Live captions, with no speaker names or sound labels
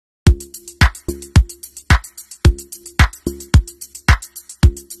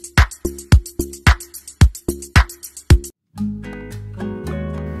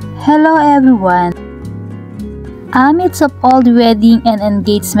Hello everyone! Amidst of all the wedding and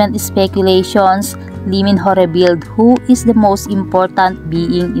engagement speculations, Lee Min-ho revealed who is the most important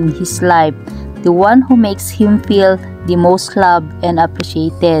being in his life, the one who makes him feel the most loved and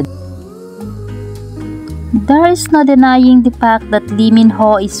appreciated. There is no denying the fact that Lee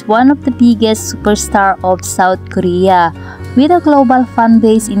Min-ho is one of the biggest superstars of South Korea. With a global fan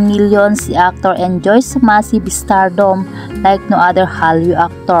base in millions, the actor enjoys massive stardom like no other Hallyu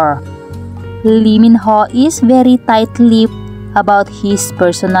actor. Lee Min-ho is very tight-lipped about his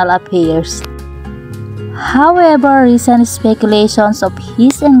personal affairs. However, recent speculations of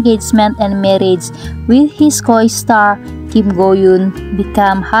his engagement and marriage with his co-star Kim Go-eun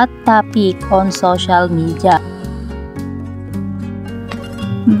became hot topic on social media.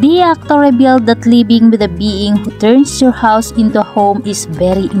 The actor revealed that living with a being who turns your house into a home is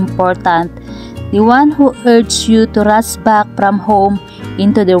very important. The one who urges you to rush back from home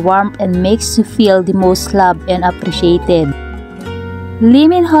into the warmth and makes you feel the most loved and appreciated. Lee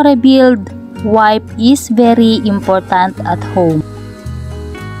Min-ho revealed wife is very important at home.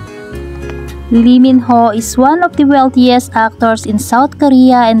 Lee Min-ho is one of the wealthiest actors in South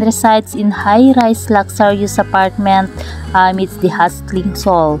Korea and resides in high-rise luxurious apartment amidst the hustling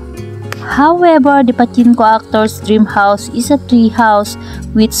Seoul. However, the pachinko actor's dream house is a tree house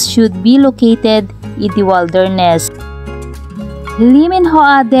which should be located in the wilderness. Lee Min-ho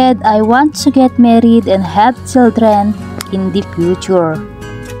added, "I want to get married and have children in the future."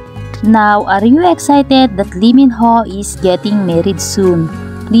 Now, are you excited that Lee Min-ho is getting married soon?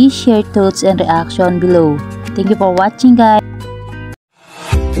 Please share thoughts and reaction below. Thank you for watching, guys.